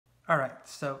Alright,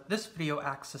 so this video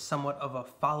acts as somewhat of a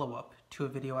follow-up to a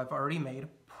video I've already made,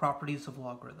 Properties of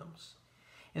Logarithms.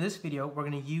 In this video, we're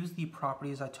going to use the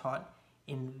properties I taught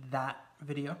in that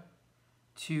video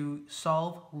to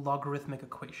solve logarithmic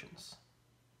equations.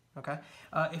 Okay?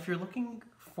 If you're looking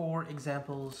for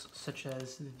examples such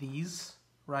as these,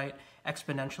 right,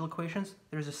 exponential equations,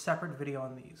 there's a separate video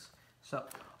on these. So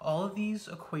all of these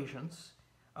equations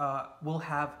will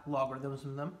have logarithms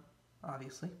in them,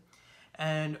 obviously.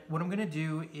 And what I'm going to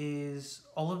do is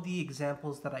all of the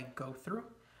examples that I go through,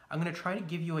 I'm going to try to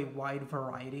give you a wide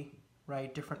variety,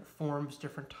 right? Different forms,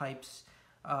 different types,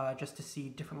 just to see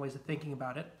different ways of thinking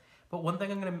about it. But one thing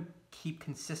I'm going to keep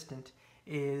consistent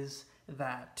is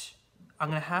that I'm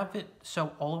going to have it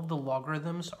so all of the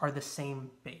logarithms are the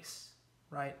same base,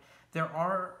 right? There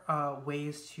are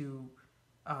ways to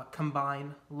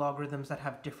combine logarithms that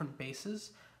have different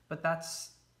bases, but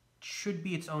that's should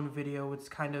be its own video. It's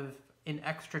kind of an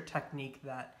extra technique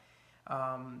that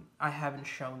I haven't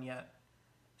shown yet.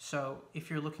 So if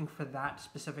you're looking for that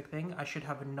specific thing, I should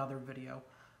have another video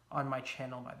on my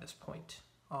channel by this point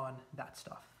on that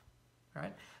stuff. All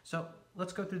right, so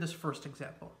let's go through this first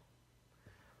example.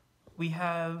 We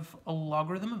have a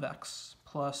logarithm of x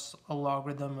plus a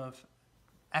logarithm of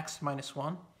x minus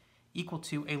 1 equal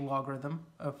to a logarithm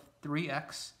of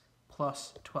 3x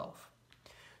plus 12.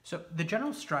 So the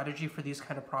general strategy for these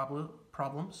kind of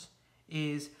problems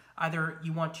is either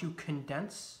you want to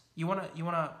condense, you want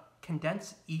to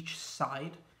condense each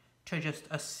side to just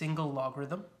a single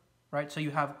logarithm, right? So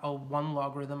you have a one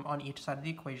logarithm on each side of the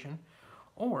equation,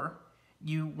 or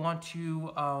you want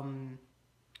to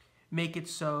make it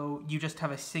so you just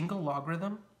have a single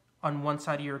logarithm on one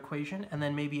side of your equation and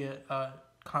then maybe a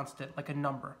constant, like a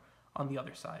number, on the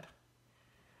other side.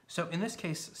 So in this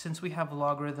case, since we have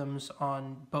logarithms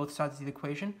on both sides of the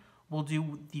equation, we'll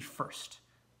do the first.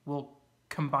 We'll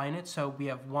combine it so we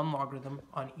have one logarithm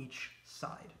on each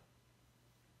side.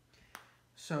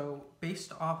 So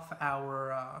based off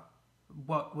our,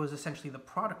 what was essentially the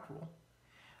product rule,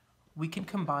 we can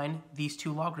combine these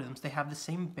two logarithms. They have the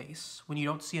same base. When you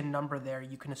don't see a number there,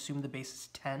 you can assume the base is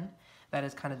 10. That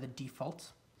is kind of the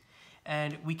default.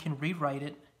 And we can rewrite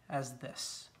it as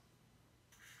this,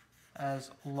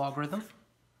 as logarithm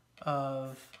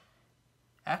of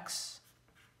x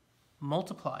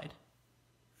multiplied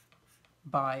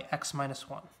by x minus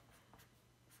 1.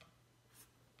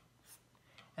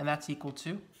 And that's equal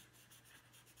to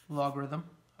logarithm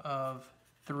of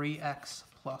 3x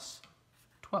plus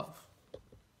 12. All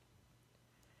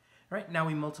right, now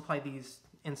we multiply these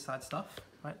inside stuff,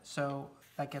 right? So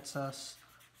that gets us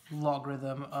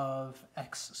logarithm of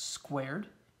x squared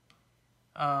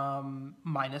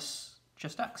minus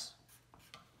just x.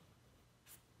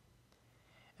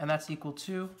 And that's equal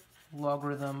to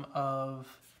logarithm of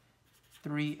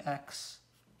 3x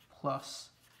plus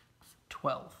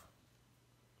 12.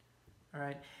 All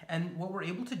right, and what we're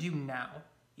able to do now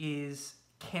is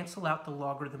cancel out the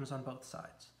logarithms on both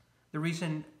sides. The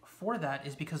reason for that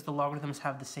is because the logarithms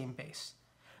have the same base.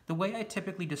 The way I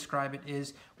typically describe it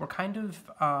is we're kind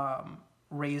of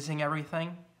raising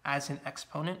everything as an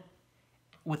exponent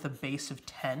with a base of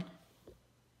 10,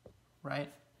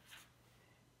 right?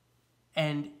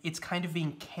 And it's kind of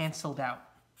being canceled out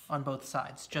on both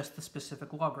sides, just the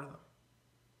specific logarithm,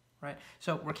 right?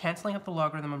 So we're canceling out the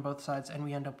logarithm on both sides, and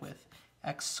we end up with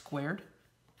x squared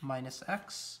minus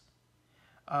x,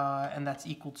 and that's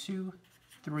equal to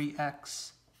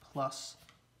 3x plus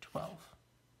 12.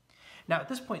 Now at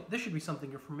this point, this should be something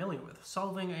you're familiar with,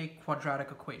 solving a quadratic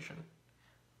equation.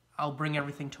 I'll bring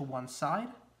everything to one side,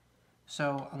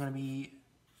 so I'm going to be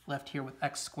left here with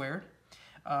x squared.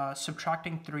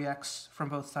 Subtracting 3x from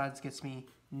both sides gets me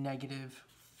negative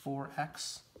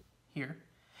 4x here.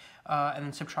 And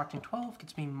then subtracting 12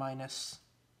 gets me minus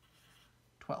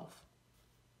 12.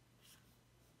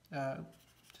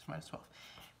 Just minus 12.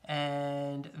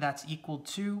 And that's equal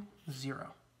to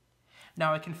 0.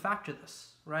 Now I can factor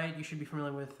this, right? You should be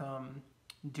familiar with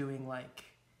doing like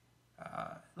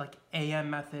AM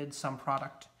method, sum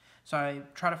product. So I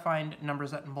try to find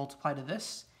numbers that multiply to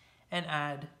this and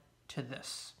add to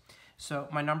this. So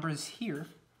my numbers here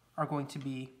are going to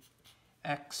be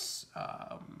x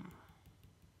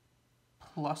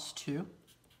plus 2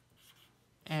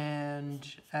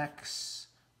 and x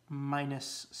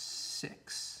minus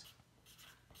 6.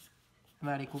 And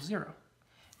that equals 0.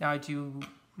 Now I do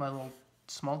my little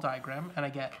small diagram, and I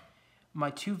get my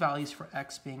two values for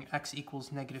x being x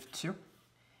equals negative 2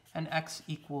 and x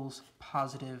equals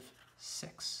positive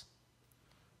 6.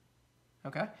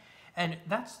 Okay? And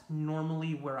that's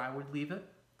normally where I would leave it.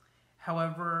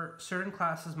 However, certain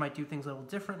classes might do things a little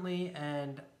differently,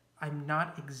 and I'm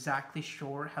not exactly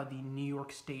sure how the New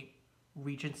York State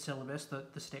Regent syllabus,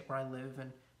 the state where I live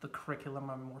and the curriculum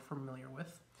I'm more familiar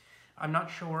with, I'm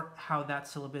not sure how that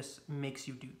syllabus makes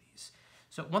you do these.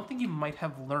 So one thing you might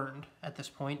have learned at this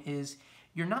point is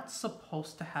you're not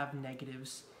supposed to have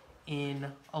negatives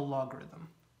in a logarithm.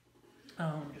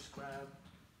 Just grab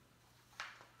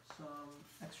some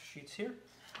extra sheets here.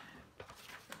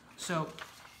 So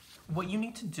what you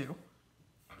need to do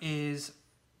is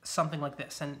something like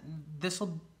this, and this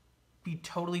will be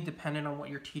totally dependent on what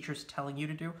your teacher's telling you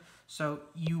to do. So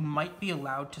you might be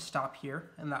allowed to stop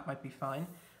here, and that might be fine,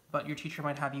 but your teacher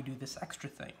might have you do this extra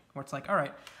thing, where it's like, all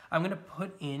right, I'm going to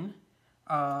put in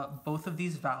both of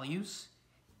these values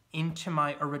into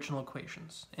my original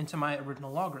equations, into my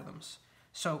original logarithms.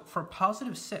 So for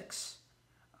positive 6,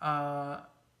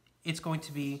 it's going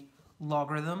to be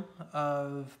logarithm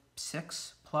of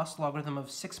 6 plus logarithm of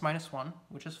 6 minus 1,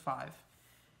 which is 5.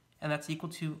 And that's equal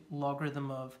to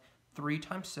logarithm of 3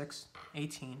 times 6,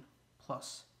 18,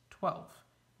 plus 12,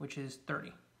 which is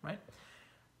 30, right?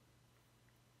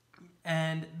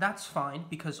 And that's fine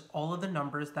because all of the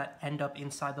numbers that end up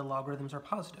inside the logarithms are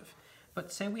positive.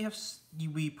 But say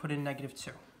we put in negative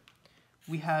 2.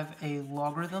 We have a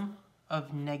logarithm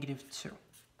of negative 2.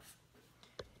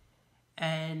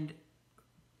 And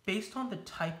based on the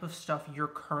type of stuff you're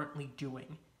currently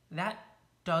doing, that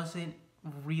doesn't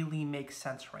really make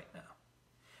sense right now,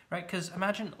 right? Because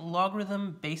imagine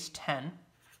logarithm base 10,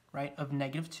 right, of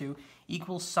negative 2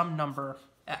 equals some number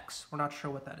x. We're not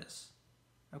sure what that is,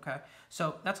 okay?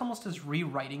 So that's almost as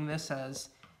rewriting this as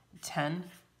 10,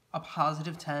 a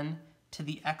positive 10 to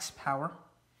the x power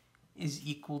is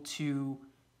equal to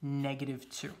negative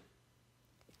 2.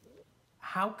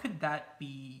 How could that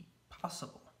be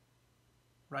possible,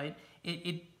 right?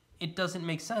 It doesn't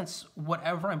make sense.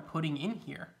 Whatever I'm putting in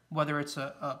here, whether it's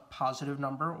a positive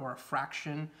number or a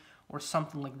fraction or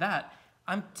something like that,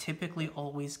 I'm typically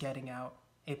always getting out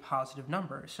a positive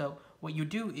number. So what you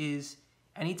do is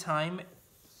anytime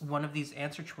one of these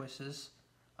answer choices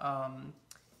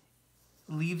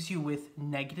leaves you with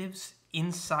negatives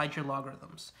inside your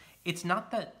logarithms, it's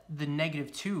not that the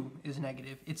negative 2 is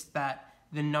negative, it's that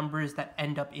the numbers that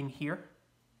end up in here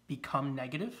become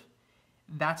negative.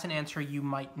 That's an answer you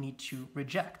might need to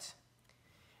reject.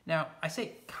 Now, I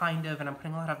say kind of, and I'm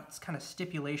putting a lot of kind of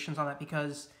stipulations on that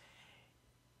because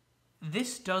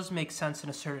this does make sense in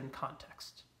a certain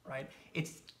context, right?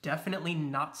 It's definitely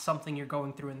not something you're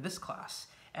going through in this class.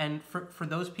 And for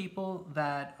those people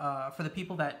that, for the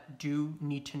people that do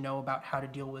need to know about how to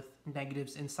deal with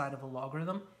negatives inside of a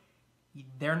logarithm,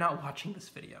 they're not watching this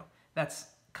video. That's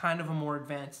kind of a more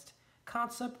advanced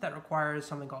concept that requires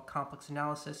something called complex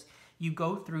analysis. You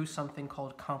go through something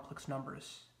called complex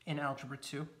numbers in Algebra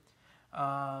 2.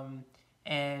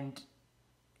 And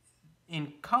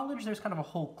in college, there's kind of a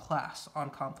whole class on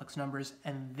complex numbers,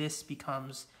 and this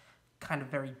becomes kind of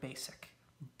very basic.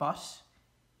 But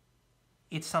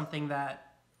it's something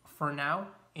that, for now,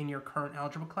 in your current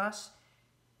algebra class,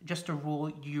 just a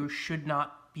rule, you should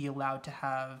not be allowed to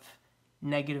have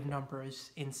negative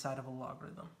numbers inside of a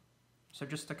logarithm. So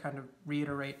just to kind of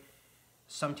reiterate,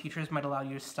 some teachers might allow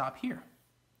you to stop here.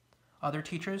 Other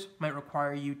teachers might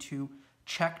require you to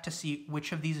check to see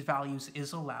which of these values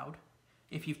is allowed.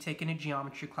 If you've taken a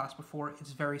geometry class before,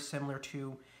 it's very similar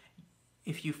to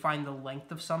if you find the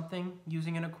length of something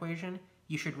using an equation,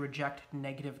 you should reject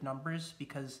negative numbers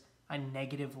because a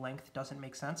negative length doesn't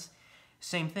make sense.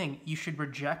 Same thing, you should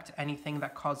reject anything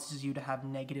that causes you to have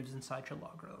negatives inside your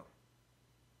logarithm.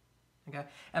 Okay,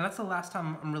 and that's the last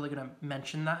time I'm really going to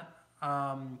mention that.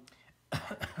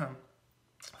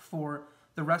 For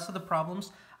the rest of the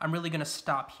problems, I'm really going to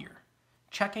stop here.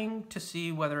 Checking to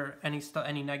see whether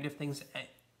any negative things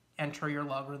enter your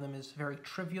logarithm is very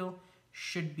trivial,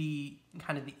 should be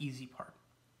kind of the easy part.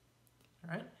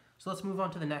 All right, so let's move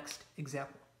on to the next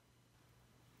example.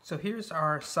 So here's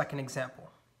our second example.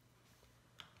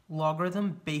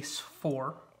 Logarithm base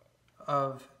 4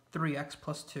 of 3x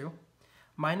plus 2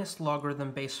 minus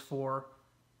logarithm base 4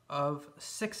 of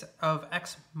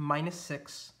x minus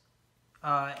 6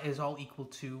 is all equal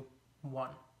to 1.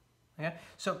 Okay?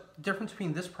 So the difference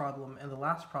between this problem and the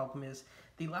last problem is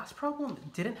the last problem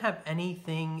didn't have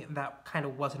anything that kind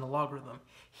of wasn't a logarithm.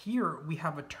 Here we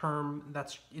have a term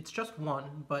it's just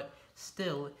 1, but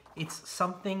still it's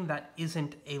something that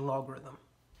isn't a logarithm.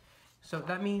 So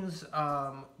that means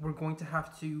we're going to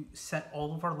have to set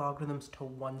all of our logarithms to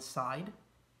one side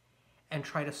and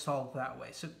try to solve that way.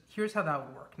 So here's how that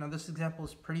would work. Now this example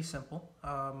is pretty simple,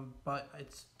 but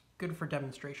it's good for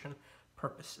demonstration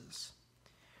purposes.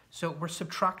 So we're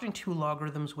subtracting two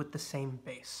logarithms with the same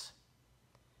base.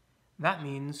 that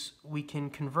means we can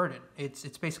convert it.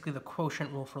 It's basically the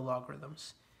quotient rule for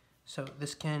logarithms. So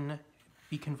this can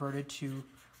be converted to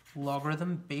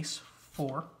logarithm base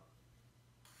 4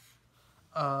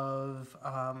 of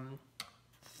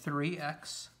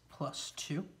 3x plus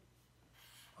 2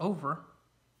 over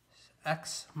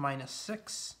x minus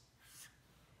 6,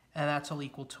 and that's all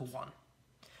equal to 1.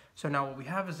 So now what we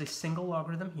have is a single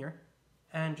logarithm here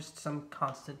and just some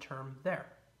constant term there.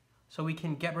 So we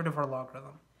can get rid of our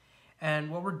logarithm.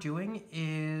 And what we're doing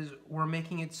is we're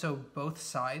making it so both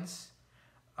sides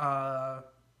have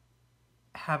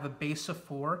a base of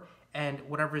 4, and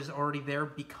whatever is already there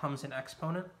becomes an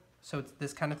exponent. So it's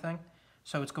this kind of thing.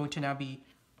 So it's going to now be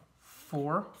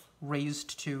 4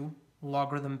 raised to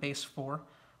logarithm base 4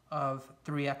 of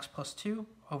 3x plus 2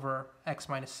 over x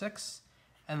minus 6,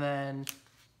 and then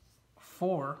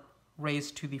 4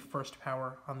 raised to the first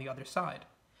power on the other side.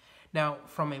 Now,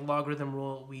 from a logarithm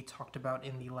rule we talked about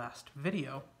in the last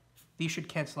video, these should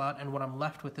cancel out, and what I'm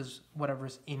left with is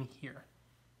whatever's in here,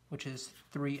 which is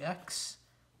 3x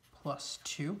plus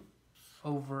 2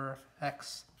 over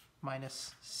x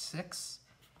minus 6.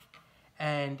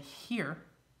 And here,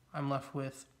 I'm left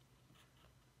with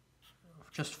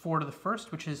just 4 to the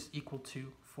first, which is equal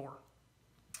to 4.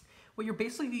 What you're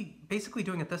basically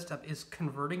doing at this step is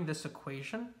converting this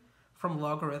equation from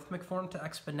logarithmic form to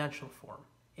exponential form.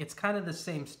 It's kind of the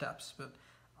same steps, but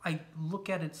I look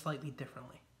at it slightly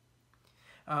differently.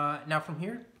 Now from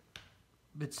here,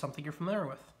 it's something you're familiar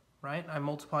with, right? I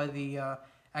multiply the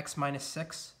x minus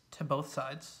 6 to both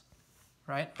sides,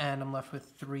 right? And I'm left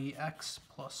with 3x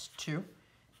plus 2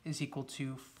 is equal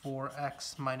to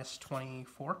 4x minus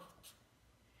 24.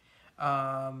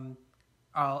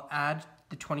 I'll add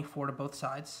the 24 to both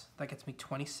sides. That gets me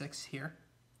 26 here.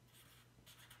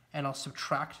 And I'll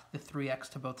subtract the 3x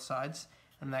to both sides,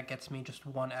 and that gets me just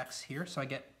 1x here. So I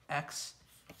get x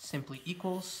simply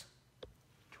equals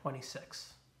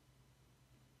 26.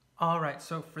 All right,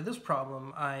 so for this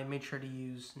problem, I made sure to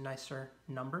use nicer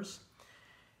numbers.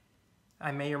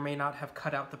 I may or may not have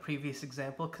cut out the previous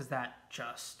example because that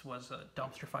just was a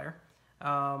dumpster fire.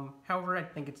 However, I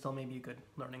think it still may be a good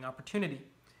learning opportunity.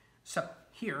 So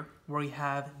here, where we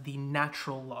have the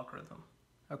natural logarithm,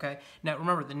 okay? Now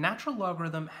remember, the natural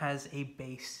logarithm has a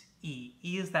base e.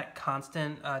 E is that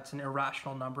constant, it's an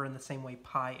irrational number in the same way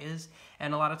pi is,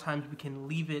 and a lot of times we can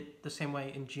leave it the same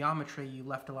way in geometry. You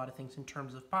left a lot of things in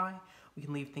terms of pi. We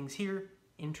can leave things here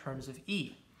in terms of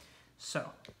e. So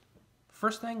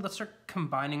first thing, let's start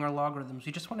combining our logarithms.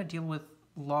 We just want to deal with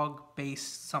log base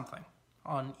something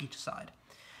on each side.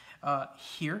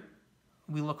 Here,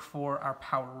 we look for our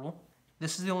power rule.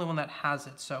 This is the only one that has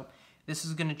it, so this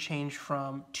is going to change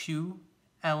from 2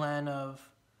 ln of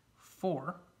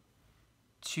 4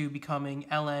 to becoming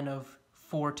ln of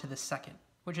 4 to the second,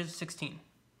 which is 16,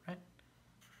 right?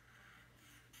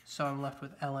 So I'm left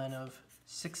with ln of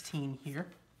 16 here,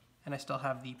 and I still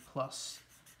have the plus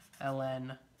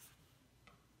ln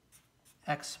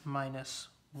x minus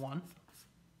 1,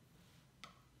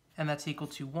 and that's equal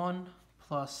to 1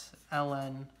 plus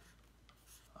ln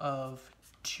of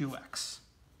 2x.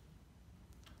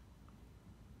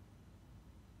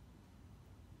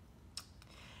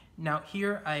 Now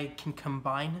here I can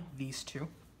combine these two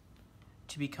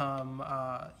to become,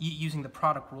 using the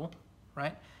product rule,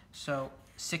 right? So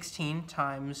 16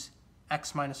 times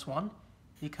x minus 1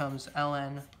 becomes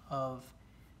ln of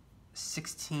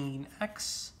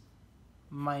 16x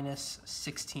minus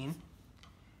 16.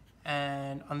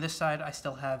 And on this side, I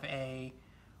still have a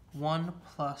 1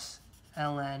 plus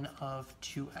ln of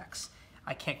 2x.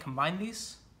 I can't combine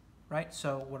these, right?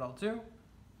 So what I'll do,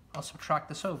 I'll subtract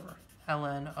this over.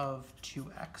 Ln of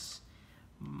 2x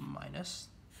minus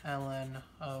ln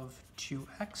of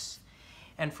 2x.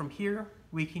 And from here,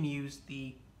 we can use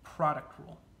the product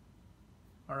rule.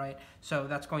 All right, so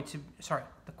that's going to,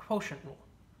 the quotient rule.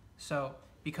 So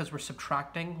because we're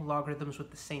subtracting logarithms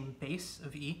with the same base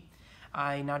of e,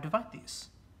 I now divide these.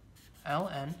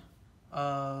 Ln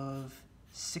of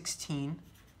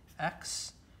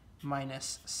 16x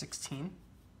minus 16,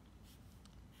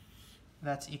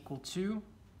 that's equal to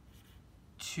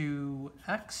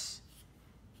 2x,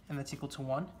 and that's equal to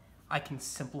 1. I can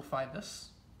simplify this,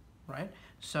 right?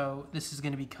 So this is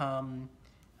going to become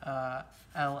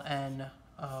ln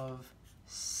of,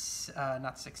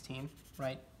 not 16,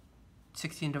 right?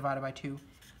 16 divided by 2,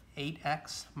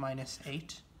 8x minus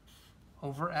 8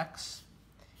 over x,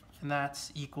 and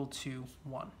that's equal to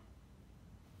 1.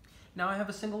 Now I have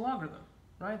a single logarithm,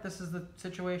 right? This is the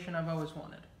situation I've always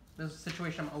wanted. This is the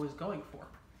situation I'm always going for.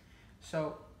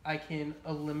 So I can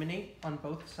eliminate on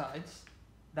both sides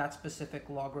that specific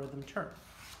logarithm term.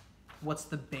 What's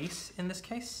the base in this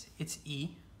case? It's e.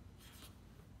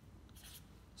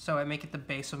 So I make it the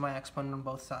base of my exponent on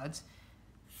both sides.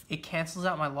 It cancels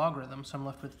out my logarithm, so I'm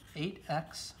left with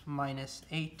 8x minus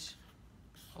 8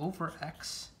 over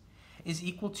x is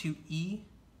equal to e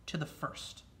to the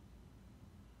first,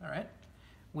 all right,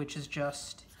 which is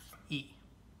just e.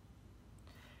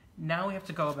 Now we have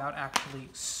to go about actually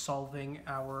solving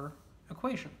our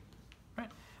equation, right?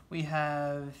 We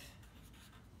have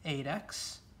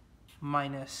 8x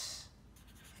minus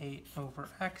 8 over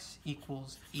x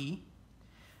equals e.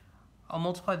 I'll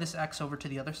multiply this x over to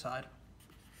the other side.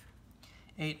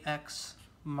 8x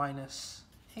minus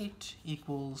 8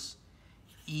 equals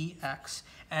ex.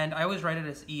 And I always write it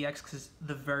as ex because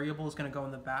the variable is going to go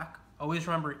in the back. Always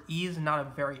remember, e is not a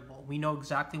variable. We know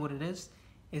exactly what it is.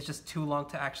 It's just too long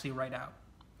to actually write out.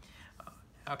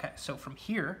 Okay, so from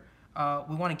here,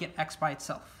 we want to get x by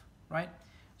itself, right?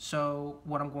 So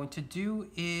what I'm going to do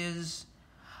is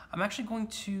I'm actually going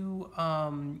to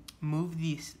move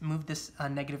this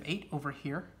negative 8 over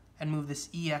here and move this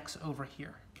ex over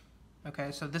here.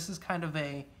 Okay, so this is kind of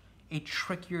a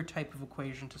trickier type of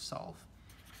equation to solve,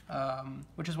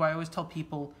 which is why I always tell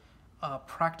people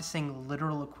practicing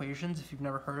literal equations, if you've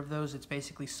never heard of those, it's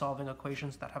basically solving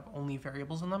equations that have only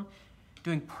variables in them.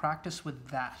 Doing practice with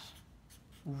that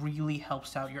really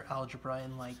helps out your algebra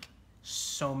in like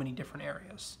so many different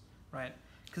areas, right?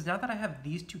 Because now that I have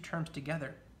these two terms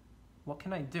together, what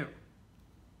can I do?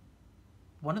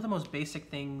 One of the most basic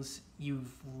things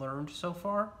you've learned so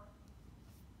far,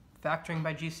 factoring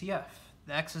by GCF.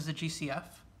 The x is a GCF,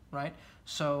 right?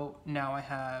 So now I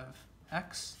have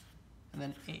x, and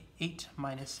then 8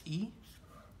 minus e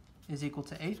is equal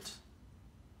to 8,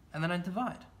 and then I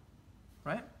divide,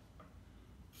 right?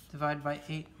 Divide by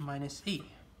 8 minus e,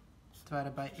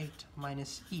 divided by 8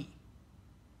 minus e.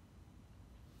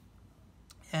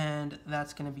 And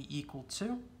that's going to be equal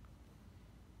to,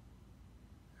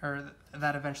 or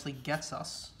that eventually gets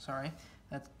us, sorry,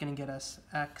 that's going to get us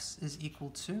x is equal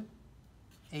to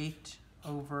 8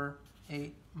 over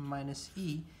 8 minus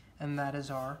e, and that is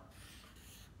our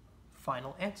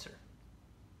final answer.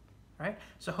 All right,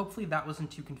 so hopefully that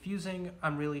wasn't too confusing.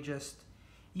 I'm really just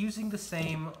using the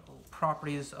same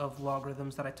properties of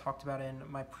logarithms that I talked about in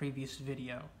my previous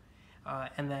video.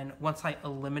 And then once I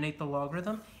eliminate the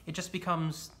logarithm, it just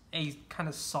becomes a kind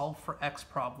of solve for x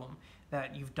problem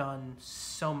that you've done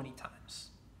so many times.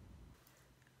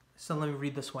 So let me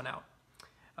read this one out.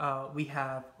 We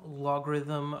have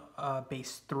logarithm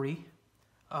base 3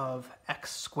 of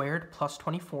x squared plus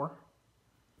 24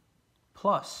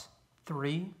 plus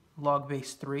 3 log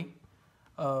base 3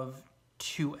 of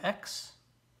 2x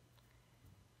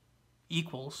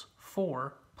equals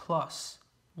 4 plus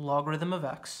logarithm of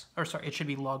x, or sorry, it should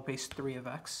be log base 3 of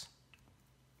x,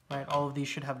 right? All of these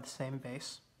should have the same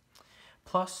base,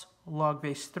 plus log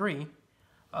base 3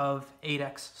 of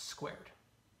 8x squared.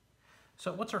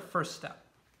 So what's our first step?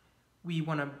 We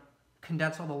want to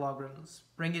condense all the logarithms,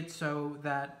 bring it so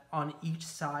that on each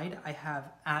side I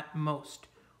have at most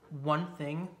one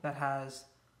thing that has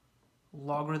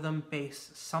logarithm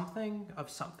base something of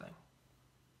something,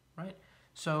 right?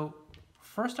 So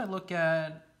first I look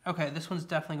at, okay, this one's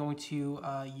definitely going to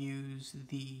use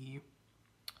the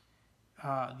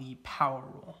power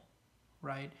rule,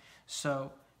 right?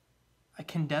 So I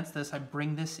condense this, I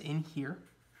bring this in here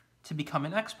to become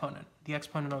an exponent, the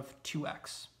exponent of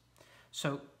 2x.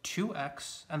 So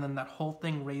 2x, and then that whole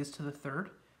thing raised to the third,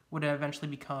 would eventually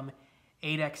become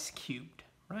 8x cubed,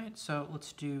 right? So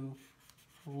let's do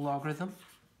logarithm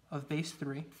of base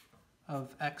 3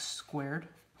 of x squared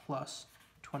plus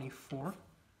 24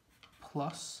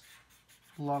 plus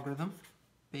logarithm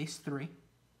base 3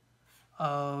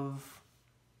 of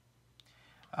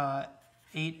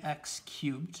 8x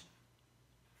cubed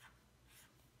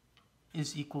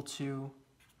is equal to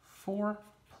 4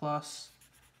 plus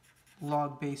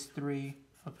log base 3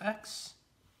 of x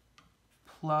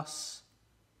plus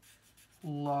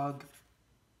log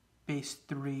base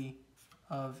 3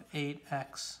 of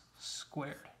 8x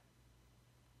squared.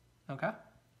 Okay?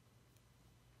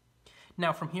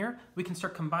 Now from here, we can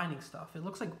start combining stuff. It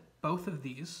looks like both of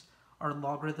these are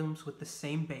logarithms with the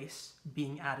same base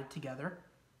being added together.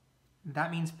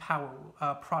 That means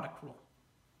product rule,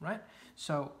 right?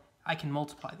 So I can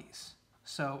multiply these.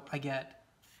 So I get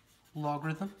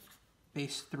logarithm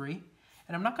base 3,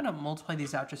 and I'm not going to multiply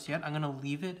these out just yet. I'm going to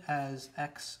leave it as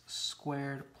x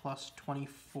squared plus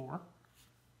 24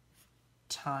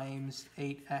 times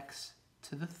 8x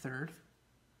to the third.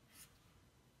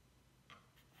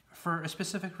 For a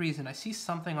specific reason, I see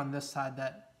something on this side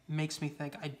that makes me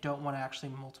think I don't want to actually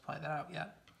multiply that out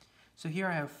yet. So here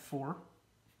I have 4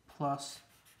 plus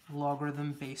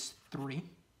logarithm base 3.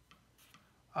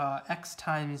 X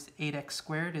times 8x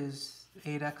squared is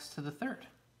 8x to the third,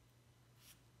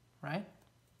 right?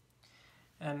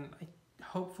 And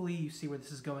hopefully you see where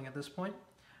this is going at this point.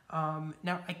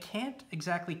 Now, I can't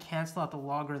exactly cancel out the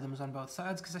logarithms on both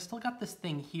sides because I still got this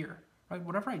thing here, right?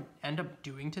 Whatever I end up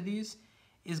doing to these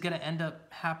is going to end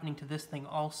up happening to this thing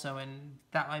also, and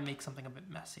that might make something a bit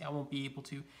messy. I won't be able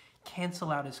to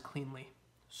cancel out as cleanly.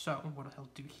 So what I'll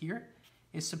do here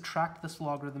is subtract this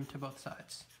logarithm to both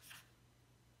sides.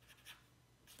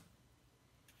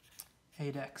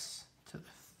 8x to the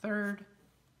third,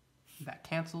 that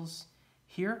cancels.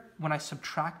 Here, when I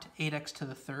subtract 8x to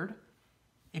the third,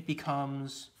 it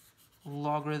becomes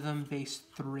logarithm base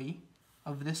 3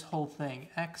 of this whole thing,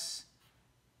 x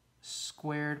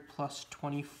squared plus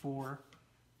 24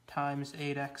 times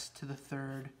 8x to the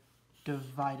third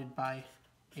divided by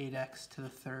 8x to the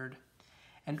third.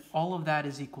 And all of that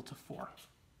is equal to 4. All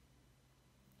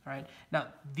right, now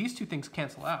these two things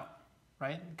cancel out,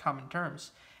 right, in common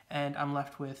terms. And I'm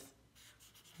left with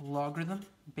logarithm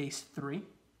base 3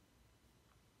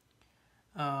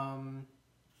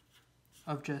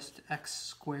 of just x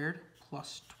squared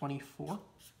plus 24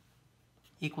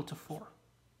 equal to 4.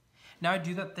 Now I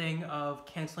do that thing of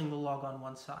canceling the log on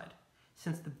one side.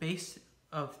 Since the base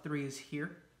of 3 is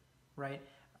here, right?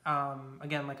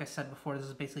 Again, like I said before, this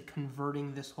is basically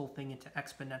converting this whole thing into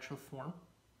exponential form.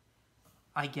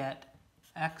 I get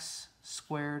x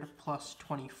squared plus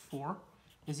 24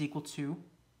 is equal to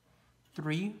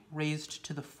 3 raised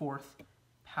to the 4th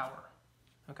power.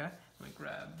 Okay, let me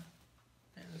grab,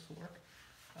 and this will work,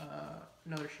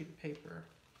 another sheet of paper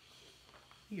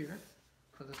here.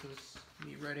 So this is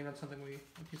me writing on something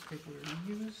a piece of paper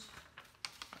we use.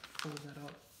 Fold that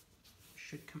up,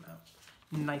 should come out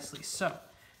nicely. So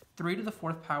 3 to the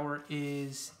 4th power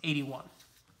is 81.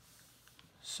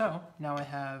 So now I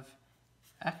have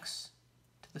x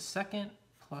to the second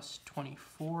plus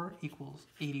 24 equals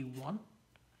 81.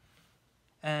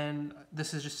 And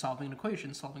this is just solving an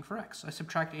equation, solving for x. I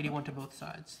subtract 81 to both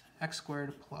sides. X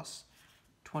squared plus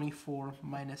 24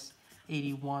 minus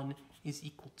 81 is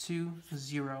equal to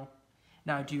 0.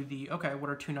 Now I do the, okay, what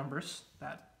are two numbers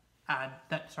that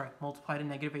multiply to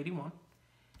negative 81,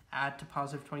 add to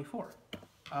positive 24.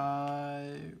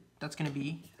 That's going to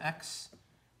be x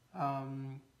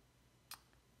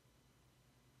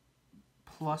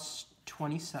plus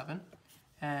 27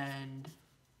 and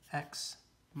x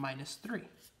minus 3,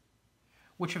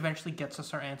 which eventually gets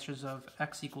us our answers of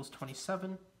x equals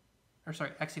 27, or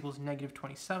sorry, x equals negative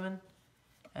 27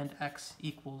 and x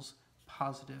equals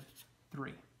positive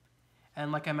 3.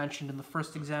 And like I mentioned in the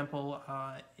first example,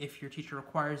 if your teacher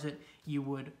requires it, you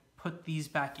would put these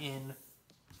back in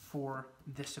for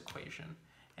this equation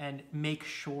and make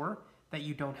sure that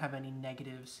you don't have any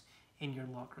negatives in your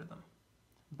logarithm.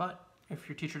 But if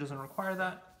your teacher doesn't require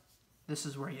that, this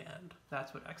is where you end.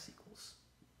 That's what x equals.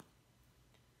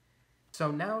 So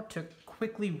now to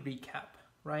quickly recap,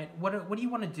 right? What do you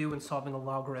want to do in solving a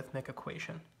logarithmic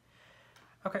equation?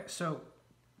 Okay, so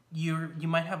you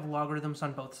might have logarithms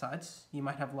on both sides. You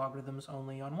might have logarithms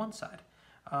only on one side.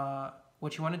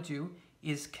 What you want to do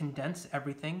is condense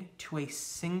everything to a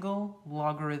single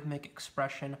logarithmic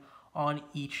expression on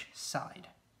each side.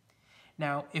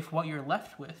 Now, if what you're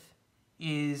left with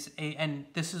is and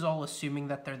this is all assuming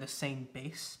that they're the same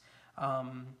base.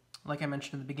 Like I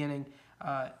mentioned in the beginning,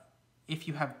 if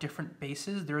you have different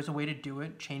bases, there is a way to do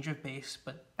it, change of base,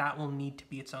 but that will need to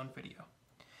be its own video.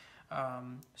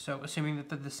 So assuming that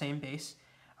they're the same base,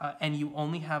 and you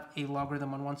only have a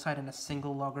logarithm on one side and a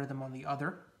single logarithm on the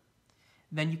other,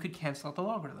 then you could cancel out the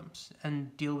logarithms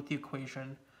and deal with the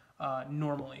equation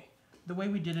normally, the way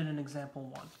we did it in example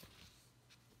 1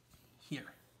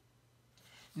 here.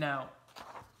 Now,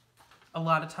 a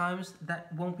lot of times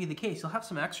that won't be the case. You'll have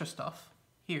some extra stuff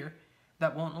here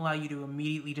that won't allow you to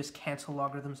immediately just cancel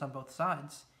logarithms on both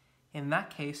sides. In that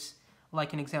case,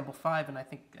 like in example 5, and I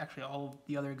think actually all of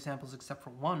the other examples except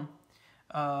for 1,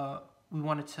 we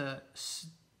wanted to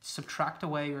subtract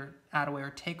away or add away or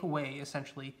take away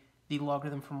essentially the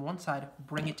logarithm from one side,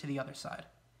 bring it to the other side.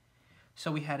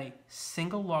 So we had a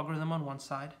single logarithm on one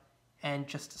side and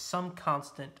just some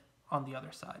constant on the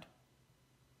other side.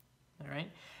 All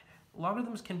right?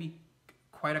 Logarithms can be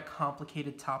quite a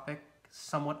complicated topic,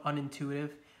 somewhat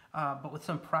unintuitive, but with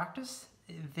some practice,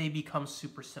 they become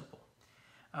super simple.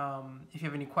 If you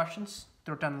have any questions,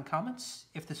 throw it down in the comments.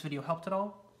 If this video helped at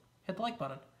all, hit the like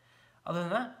button. Other than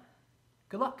that,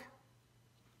 good luck.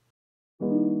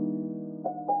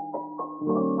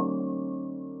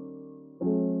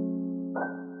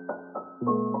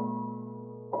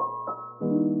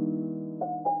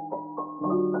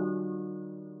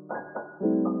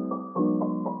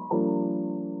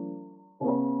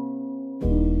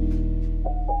 you.